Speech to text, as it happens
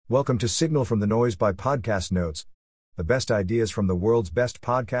Welcome to Signal from the Noise by Podcast Notes, the best ideas from the world's best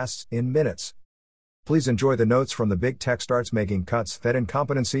podcasts in minutes. Please enjoy the notes from the big tech starts making cuts: Fed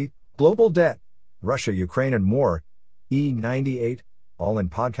incompetency, global debt, Russia, Ukraine, and more. E98, All In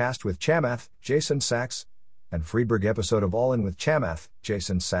podcast with Chamath, Jason Sachs, and Friedberg. Episode of All In with Chamath,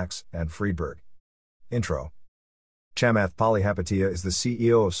 Jason Sachs, and Friedberg. Intro. Chamath Palihapitiya is the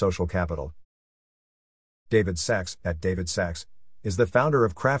CEO of Social Capital. David Sachs, at David Sachs, is the founder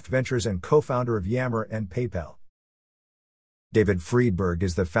of Craft Ventures and co-founder of Yammer and PayPal. David Friedberg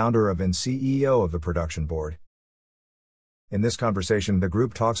is the founder of and CEO of the production board. In this conversation, the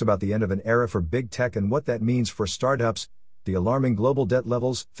group talks about the end of an era for big tech and what that means for startups, the alarming global debt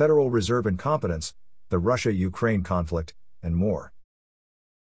levels, Federal Reserve incompetence, the Russia-Ukraine conflict, and more.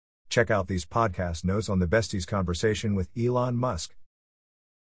 Check out these podcast notes on the Besties conversation with Elon Musk.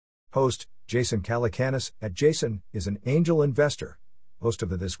 Host, Jason Calacanis, at Jason, is an angel investor, host of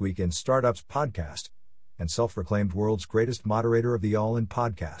the This Week in Startups podcast, and self-proclaimed world's greatest moderator of the All In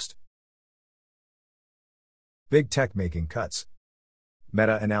podcast. Big tech making cuts.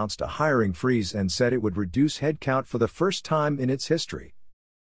 Meta announced a hiring freeze and said it would reduce headcount for the first time in its history.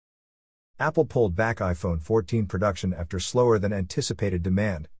 Apple pulled back iPhone 14 production after slower than anticipated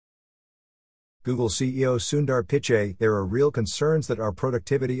demand. Google CEO Sundar Pichai: there are real concerns that our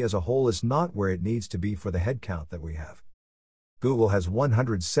productivity as a whole is not where it needs to be for the headcount that we have. Google has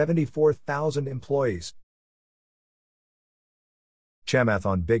 174,000 employees. Chamath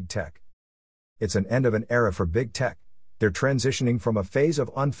on big tech. It's an end of an era for big tech. They're transitioning from a phase of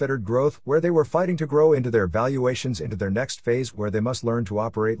unfettered growth where they were fighting to grow into their valuations into their next phase where they must learn to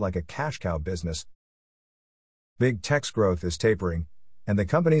operate like a cash cow business. Big tech's growth is tapering, and the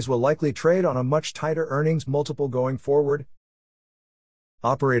companies will likely trade on a much tighter earnings multiple going forward.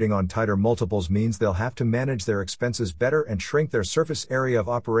 Operating on tighter multiples means they'll have to manage their expenses better and shrink their surface area of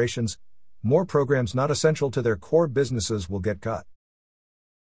operations. More programs not essential to their core businesses will get cut.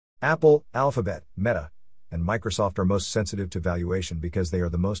 Apple, Alphabet, Meta, and Microsoft are most sensitive to valuation because they are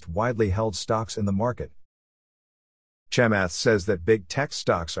the most widely held stocks in the market. Chamath says that big tech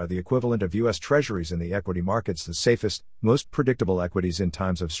stocks are the equivalent of U.S. Treasuries in the equity markets, the safest, most predictable equities in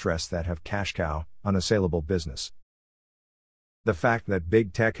times of stress that have cash cow, unassailable business. The fact that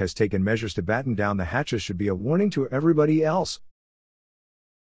big tech has taken measures to batten down the hatches should be a warning to everybody else.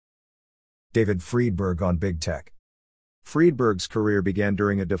 David Friedberg on big tech. Friedberg's career began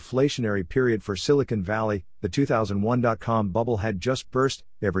during a deflationary period for Silicon Valley. The 2001 dot-com bubble had just burst,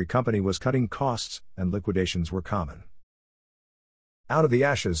 every company was cutting costs, and liquidations were common. Out of the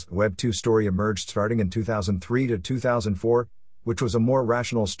ashes, the Web 2 story emerged starting in 2003 to 2004, which was a more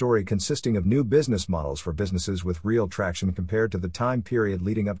rational story consisting of new business models for businesses with real traction compared to the time period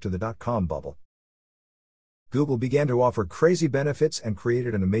leading up to the dot-com bubble. Google began to offer crazy benefits and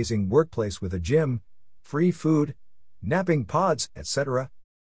created an amazing workplace with a gym, free food, napping pods, etc.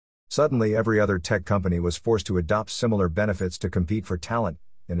 Suddenly, every other tech company was forced to adopt similar benefits to compete for talent,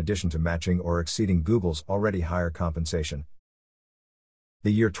 in addition to matching or exceeding Google's already higher compensation.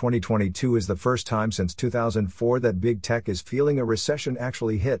 The year 2022 is the first time since 2004 that big tech is feeling a recession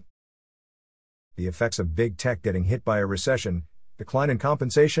actually hit. The effects of big tech getting hit by a recession: decline in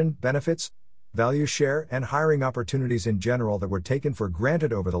compensation, benefits, value share, and hiring opportunities in general that were taken for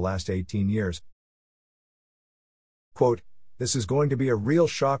granted over the last 18 years. Quote, "This is going to be a real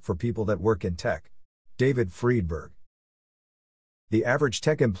shock for people that work in tech." David Friedberg. The average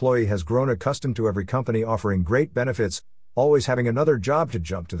tech employee has grown accustomed to every company offering great benefits, always having another job to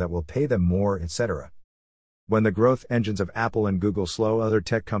jump to that will pay them more, etc. When the growth engines of Apple and Google slow, other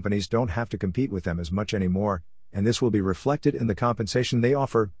tech companies don't have to compete with them as much anymore, and this will be reflected in the compensation they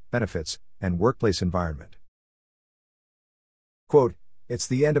offer, benefits, and workplace environment. Quote, "It's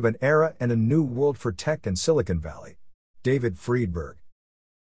the end of an era and a new world for tech and Silicon Valley." David Friedberg.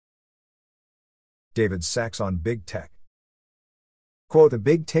 David Sachs on big tech. Quote, "The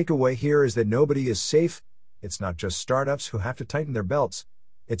big takeaway here is that nobody is safe. It's not just startups who have to tighten their belts.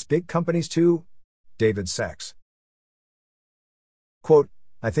 It's big companies too." David Sachs. Quote,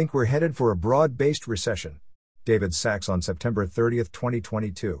 "I think we're headed for a broad-based recession." David Sachs on September 30,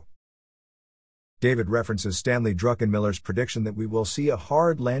 2022. David references Stanley Druckenmiller's prediction that we will see a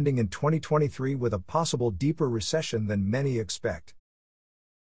hard landing in 2023 with a possible deeper recession than many expect.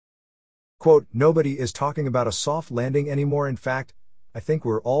 Quote, "Nobody is talking about a soft landing anymore. In fact, I think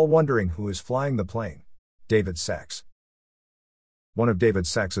we're all wondering who is flying the plane." David Sachs. One of David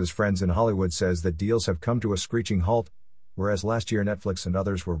Sachs's friends in Hollywood says that deals have come to a screeching halt, whereas last year Netflix and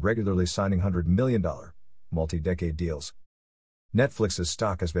others were regularly signing $100 million, multi-decade deals. Netflix's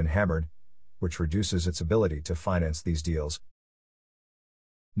stock has been hammered, which reduces its ability to finance these deals.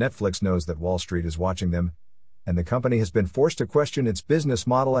 Netflix knows that Wall Street is watching them, and the company has been forced to question its business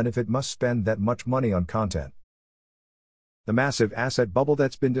model and if it must spend that much money on content. The massive asset bubble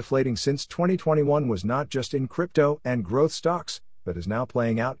that's been deflating since 2021 was not just in crypto and growth stocks, but is now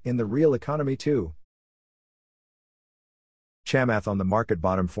playing out in the real economy too. Chamath on the market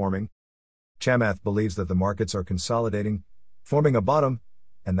bottom forming. Chamath believes that the markets are consolidating, forming a bottom,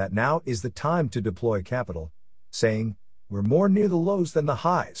 and that now is the time to deploy capital, saying, "We're more near the lows than the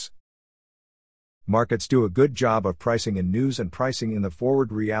highs." Markets do a good job of pricing in news and pricing in the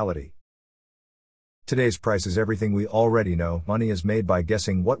forward reality. Today's price is everything we already know. Money is made by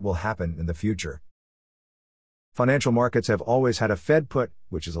guessing what will happen in the future. Financial markets have always had a Fed put,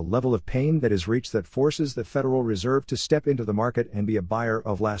 which is a level of pain that is reached that forces the Federal Reserve to step into the market and be a buyer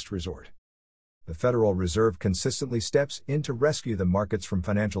of last resort. The Federal Reserve consistently steps in to rescue the markets from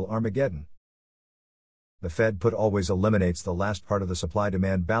financial Armageddon. The Fed put always eliminates the last part of the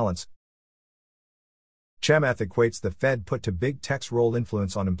supply-demand balance. Chamath equates the Fed put to big tech's role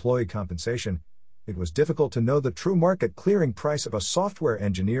influence on employee compensation. It was difficult to know the true market clearing price of a software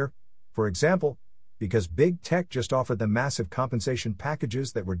engineer, for example, because big tech just offered them massive compensation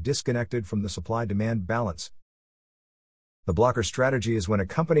packages that were disconnected from the supply-demand balance. The blocker strategy is when a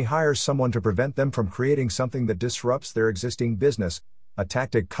company hires someone to prevent them from creating something that disrupts their existing business, a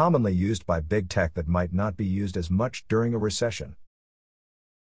tactic commonly used by big tech that might not be used as much during a recession.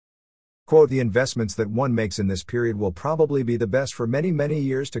 Quote, "The investments that one makes in this period will probably be the best for many, many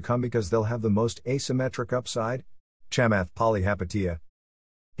years to come because they'll have the most asymmetric upside." Chamath Polyhapatia.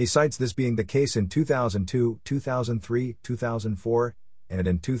 He cites this being the case in 2002, 2003, 2004, and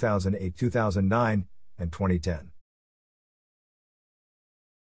in 2008, 2009, and 2010.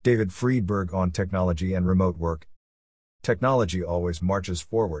 David Friedberg on technology and remote work. Technology always marches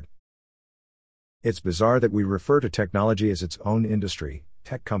forward. It's bizarre that we refer to technology as its own industry.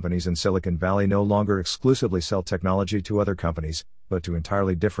 Tech companies in Silicon Valley no longer exclusively sell technology to other companies, but to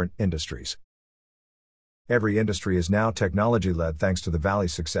entirely different industries. Every industry is now technology-led thanks to the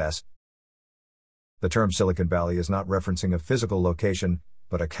Valley's success. The term Silicon Valley is not referencing a physical location,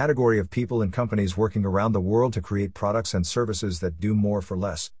 but a category of people and companies working around the world to create products and services that do more for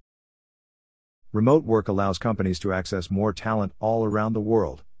less. Remote work allows companies to access more talent all around the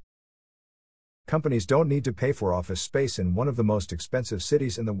world. Companies don't need to pay for office space in one of the most expensive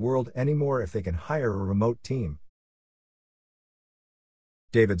cities in the world anymore if they can hire a remote team.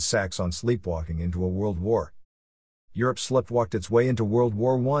 David Sachs on sleepwalking into a world war. Europe sleptwalked its way into World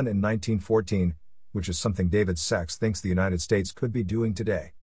War I in 1914, which is something David Sachs thinks the United States could be doing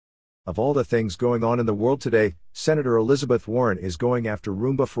today. Of all the things going on in the world today, Senator Elizabeth Warren is going after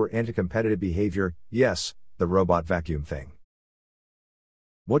Roomba for anti-competitive behavior, yes, the robot vacuum thing.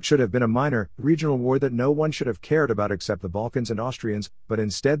 What should have been a minor, regional war that no one should have cared about except the Balkans and Austrians, but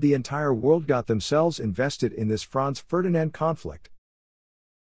instead the entire world got themselves invested in this Franz Ferdinand conflict.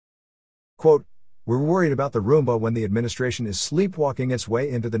 Quote, "We're worried about the Roomba when the administration is sleepwalking its way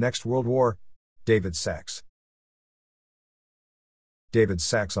into the next world war." David Sachs. David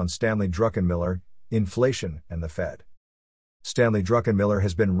Sachs on Stanley Druckenmiller, inflation and the Fed. Stanley Druckenmiller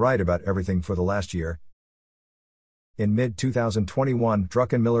has been right about everything for the last year. In mid-2021,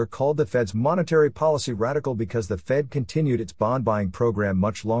 Druckenmiller called the Fed's monetary policy radical because the Fed continued its bond-buying program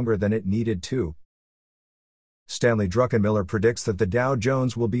much longer than it needed to. Stanley Druckenmiller predicts that the Dow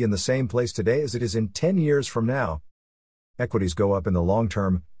Jones will be in the same place today as it is in 10 years from now. Equities go up in the long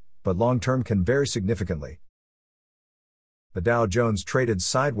term, but long term can vary significantly. The Dow Jones traded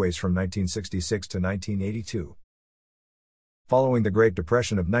sideways from 1966 to 1982. Following the Great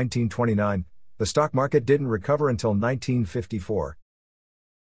Depression of 1929, the stock market didn't recover until 1954.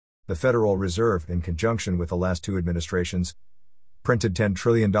 The Federal Reserve, in conjunction with the last two administrations, printed $10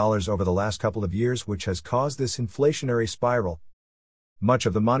 trillion over the last couple of years, which has caused this inflationary spiral. Much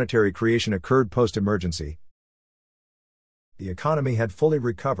of the monetary creation occurred post-emergency. The economy had fully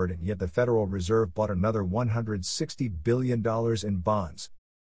recovered, and yet the Federal Reserve bought another $160 billion in bonds.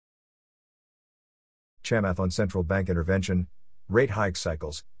 Chamath on central bank intervention, rate hike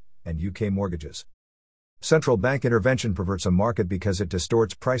cycles, and UK mortgages. Central bank intervention perverts a market because it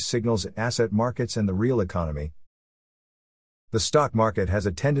distorts price signals in asset markets and the real economy. The stock market has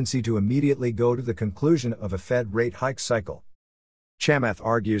a tendency to immediately go to the conclusion of a Fed rate hike cycle. Chamath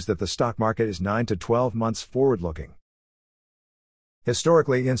argues that the stock market is 9 to 12 months forward-looking.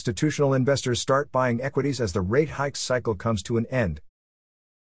 Historically, institutional investors start buying equities as the rate hike cycle comes to an end.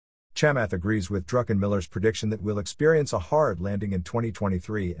 Chamath agrees with Druckenmiller's prediction that we'll experience a hard landing in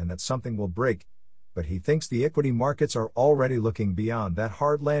 2023 and that something will break, but he thinks the equity markets are already looking beyond that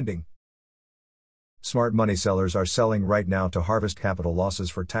hard landing. Smart money sellers are selling right now to harvest capital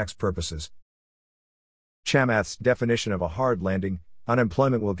losses for tax purposes. Chamath's definition of a hard landing: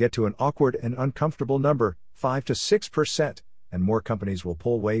 unemployment will get to an awkward and uncomfortable number, 5 to 6%, and more companies will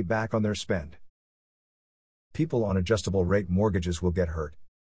pull way back on their spend. People on adjustable rate mortgages will get hurt.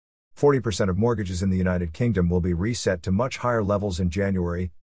 40% of mortgages in the United Kingdom will be reset to much higher levels in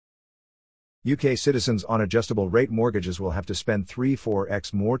January. UK citizens on adjustable rate mortgages will have to spend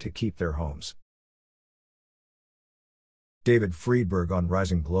 3-4x more to keep their homes. David Friedberg on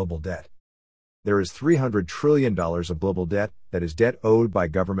rising global debt. There is $300 trillion of global debt, that is debt owed by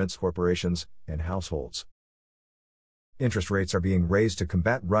governments, corporations, and households. Interest rates are being raised to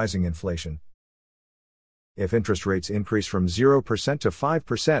combat rising inflation. If interest rates increase from 0% to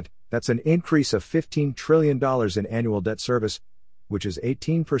 5%, that's an increase of $15 trillion in annual debt service, which is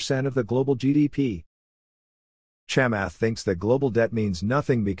 18% of the global GDP. Chamath thinks that global debt means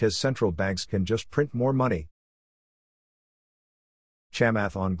nothing because central banks can just print more money.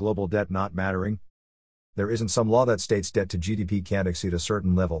 Chamath on global debt not mattering. There isn't some law that states debt to GDP can't exceed a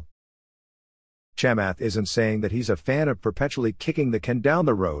certain level. Chamath isn't saying that he's a fan of perpetually kicking the can down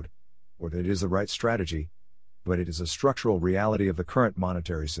the road, or that it is the right strategy, but it is a structural reality of the current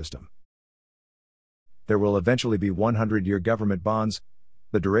monetary system. There will eventually be 100-year government bonds.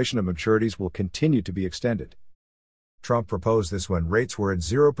 The duration of maturities will continue to be extended. Trump proposed this when rates were at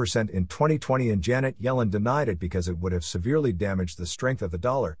 0% in 2020 and Janet Yellen denied it because it would have severely damaged the strength of the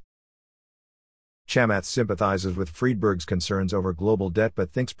dollar. Chamath sympathizes with Friedberg's concerns over global debt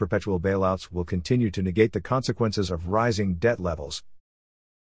but thinks perpetual bailouts will continue to negate the consequences of rising debt levels.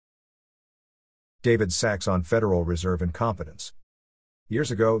 David Sachs on Federal Reserve incompetence. Years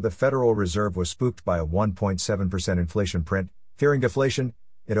ago, the Federal Reserve was spooked by a 1.7% inflation print. Fearing deflation,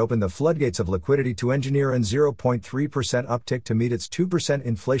 it opened the floodgates of liquidity to engineer an 0.3% uptick to meet its 2%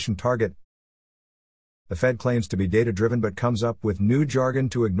 inflation target. The Fed claims to be data-driven but comes up with new jargon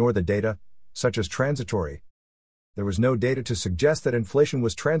to ignore the data, such as transitory. There was no data to suggest that inflation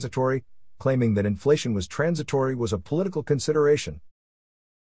was transitory. Claiming that inflation was transitory was a political consideration.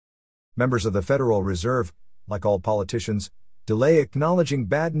 Members of the Federal Reserve, like all politicians, delay acknowledging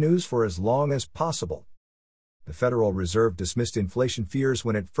bad news for as long as possible. The Federal Reserve dismissed inflation fears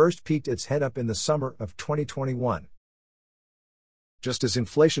when it first peeked its head up in the summer of 2021. Just as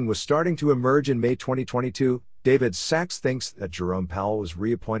inflation was starting to emerge in May 2022, David Sachs thinks that Jerome Powell was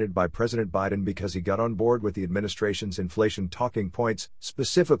reappointed by President Biden because he got on board with the administration's inflation talking points,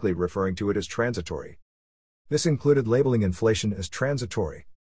 specifically referring to it as transitory. This included labeling inflation as transitory.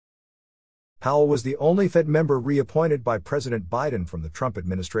 Powell was the only Fed member reappointed by President Biden from the Trump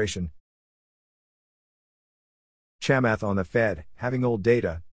administration. Chamath on the Fed, having old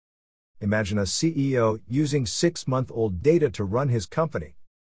data. Imagine a CEO using 6-month-old data to run his company.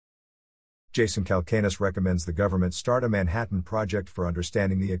 Jason Calacanis recommends the government start a Manhattan Project for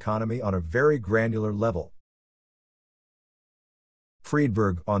understanding the economy on a very granular level.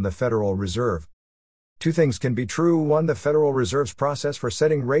 Friedberg on the Federal Reserve. Two things can be true: 1, the Federal Reserve's process for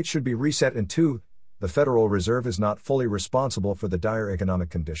setting rates should be reset, and 2, the Federal Reserve is not fully responsible for the dire economic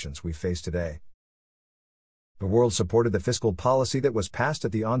conditions we face today. The world supported the fiscal policy that was passed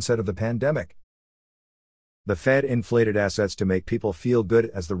at the onset of the pandemic. The Fed inflated assets to make people feel good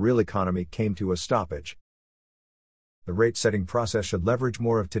as the real economy came to a stoppage. The rate-setting process should leverage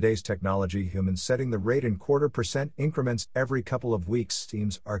more of today's technology. Humans setting the rate in 0.25% increments every couple of weeks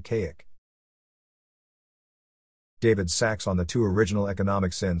seems archaic. David Sachs on the 2 original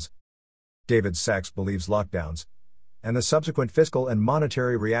economic sins. David Sachs believes lockdowns, and the subsequent fiscal and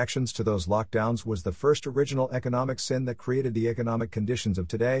monetary reactions to those lockdowns, was the first original economic sin that created the economic conditions of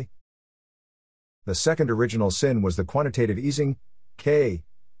today. The second original sin was the quantitative easing, K,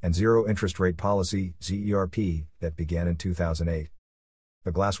 and zero interest rate policy, ZERP, that began in 2008.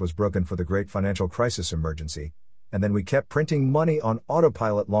 The glass was broken for the great financial crisis emergency, and then we kept printing money on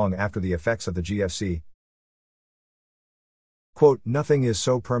autopilot long after the effects of the GFC. Quote, "Nothing is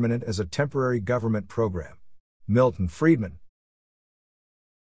so permanent as a temporary government program." Milton Friedman.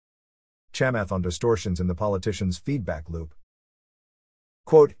 Chamath on distortions in the politician's feedback loop.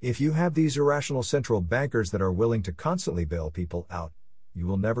 Quote, "If you have these irrational central bankers that are willing to constantly bail people out, you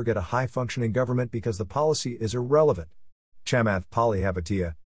will never get a high-functioning government because the policy is irrelevant." Chamath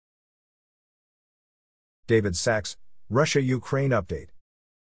Palihapitiya. David Sachs, Russia-Ukraine update.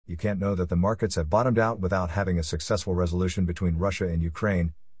 You can't know that the markets have bottomed out without having a successful resolution between Russia and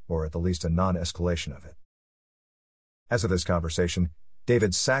Ukraine, or at the least a non-escalation of it. As of this conversation,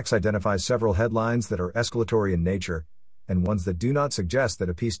 David Sachs identifies several headlines that are escalatory in nature, and ones that do not suggest that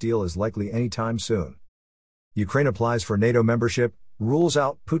a peace deal is likely anytime soon. Ukraine applies for NATO membership, rules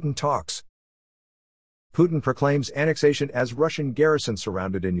out Putin talks. Putin proclaims annexation as Russian garrison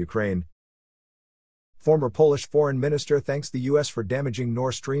surrounded in Ukraine. Former Polish foreign minister thanks the U.S. for damaging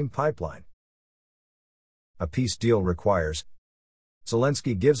Nord Stream pipeline. A peace deal requires.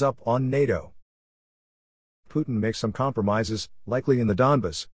 Zelensky gives up on NATO. Putin makes some compromises, likely in the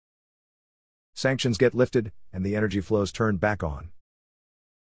Donbas. Sanctions get lifted, and the energy flows turned back on.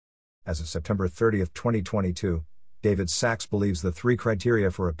 As of September 30, 2022, David Sachs believes the three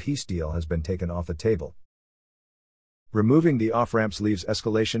criteria for a peace deal has been taken off the table. Removing the off-ramps leaves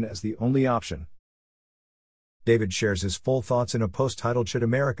escalation as the only option. David shares his full thoughts in a post titled "Should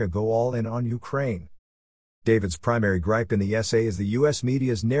America Go All In on Ukraine?" David's primary gripe in the essay is the U.S.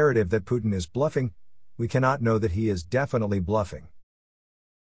 media's narrative that Putin is bluffing. We cannot know that he is definitely bluffing.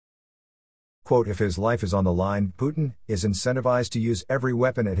 Quote, if his life is on the line, Putin is incentivized to use every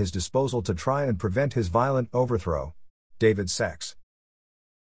weapon at his disposal to try and prevent his violent overthrow. David Sachs.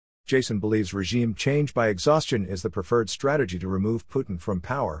 Jason believes regime change by exhaustion is the preferred strategy to remove Putin from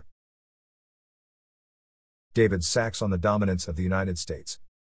power. David Sachs on the dominance of the United States.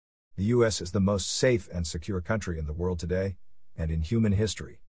 The U.S. is the most safe and secure country in the world today, and in human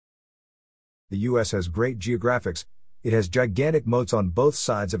history. The U.S. has great geographics. It has gigantic moats on both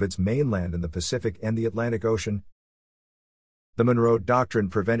sides of its mainland in the Pacific and the Atlantic Ocean. The Monroe Doctrine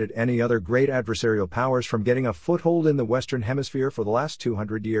prevented any other great adversarial powers from getting a foothold in the Western Hemisphere for the last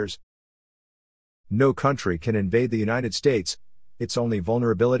 200 years. No country can invade the United States. Its only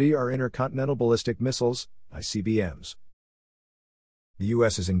vulnerability are intercontinental ballistic missiles, ICBMs. The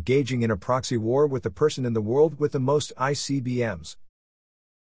U.S. is engaging in a proxy war with the person in the world with the most ICBMs.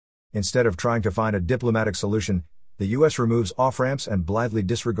 Instead of trying to find a diplomatic solution, the U.S. removes off-ramps and blithely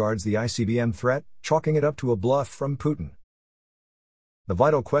disregards the ICBM threat, chalking it up to a bluff from Putin. The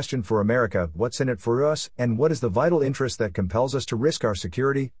vital question for America: what's in it for us, and what is the vital interest that compels us to risk our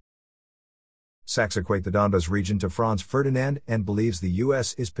security? Sachs equates the Donbas region to Franz Ferdinand and believes the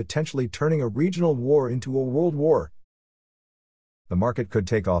U.S. is potentially turning a regional war into a world war. The market could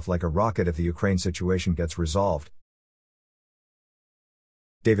take off like a rocket if the Ukraine situation gets resolved.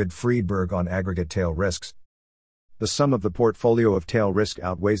 David Friedberg on aggregate tail risks. The sum of the portfolio of tail risk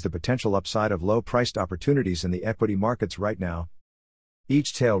outweighs the potential upside of low-priced opportunities in the equity markets right now.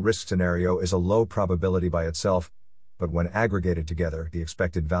 Each tail risk scenario is a low probability by itself, but when aggregated together, the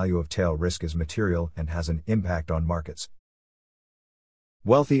expected value of tail risk is material and has an impact on markets.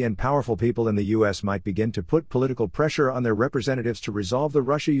 Wealthy and powerful people in the U.S. might begin to put political pressure on their representatives to resolve the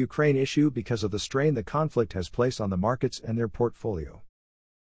Russia-Ukraine issue because of the strain the conflict has placed on the markets and their portfolio.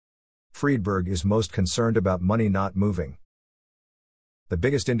 Friedberg is most concerned about money not moving. The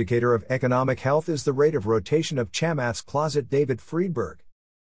biggest indicator of economic health is the rate of rotation of Chamath's closet. David Friedberg.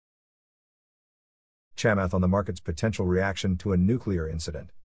 Chamath on the market's potential reaction to a nuclear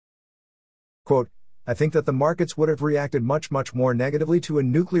incident. Quote, I think that the markets would have reacted much more negatively to a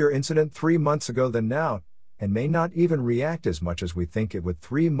nuclear incident 3 months ago than now, and may not even react as much as we think it would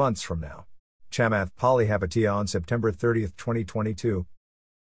 3 months from now. Chamath Palihapitiya on September 30, 2022.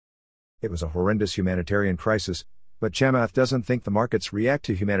 It was a horrendous humanitarian crisis, but Chamath doesn't think the markets react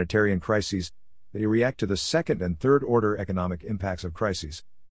to humanitarian crises, they react to the second and third order economic impacts of crises.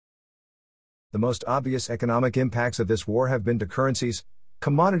 The most obvious economic impacts of this war have been to currencies,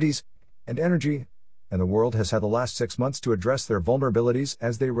 commodities, and energy, and the world has had the last 6 months to address their vulnerabilities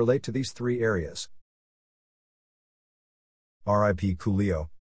as they relate to these three areas. R.I.P. Coolio.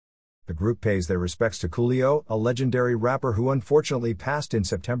 The group pays their respects to Coolio, a legendary rapper who unfortunately passed in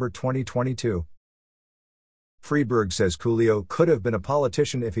September 2022. Friedberg says Coolio could have been a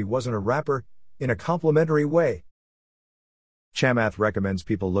politician if he wasn't a rapper, in a complimentary way. Chamath recommends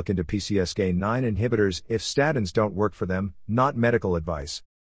people look into PCSK9 inhibitors if statins don't work for them, not medical advice.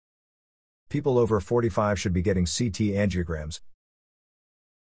 People over 45 should be getting CT angiograms.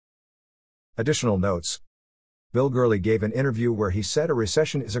 Additional notes. Bill Gurley gave an interview where he said a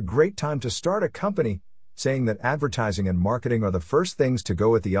recession is a great time to start a company, saying that advertising and marketing are the first things to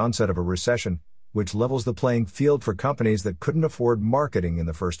go at the onset of a recession, which levels the playing field for companies that couldn't afford marketing in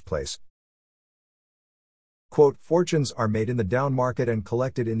the first place. Quote, fortunes are made in the down market and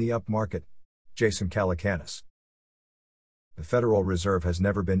collected in the up market. Jason Calacanis. The Federal Reserve has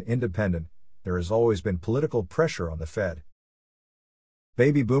never been independent. There has always been political pressure on the Fed.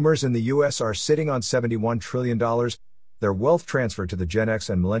 Baby boomers in the U.S. are sitting on $71 trillion. Their wealth transfer to the Gen X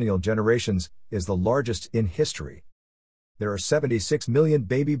and millennial generations is the largest in history. There are 76 million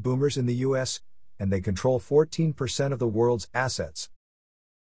baby boomers in the U.S., and they control 14% of the world's assets.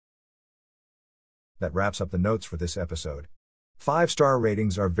 That wraps up the notes for this episode. 5-star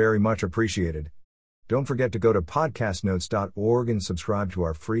ratings are very much appreciated. Don't forget to go to podcastnotes.org and subscribe to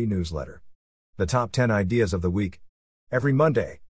our free newsletter. The top 10 ideas of the week. Every Monday.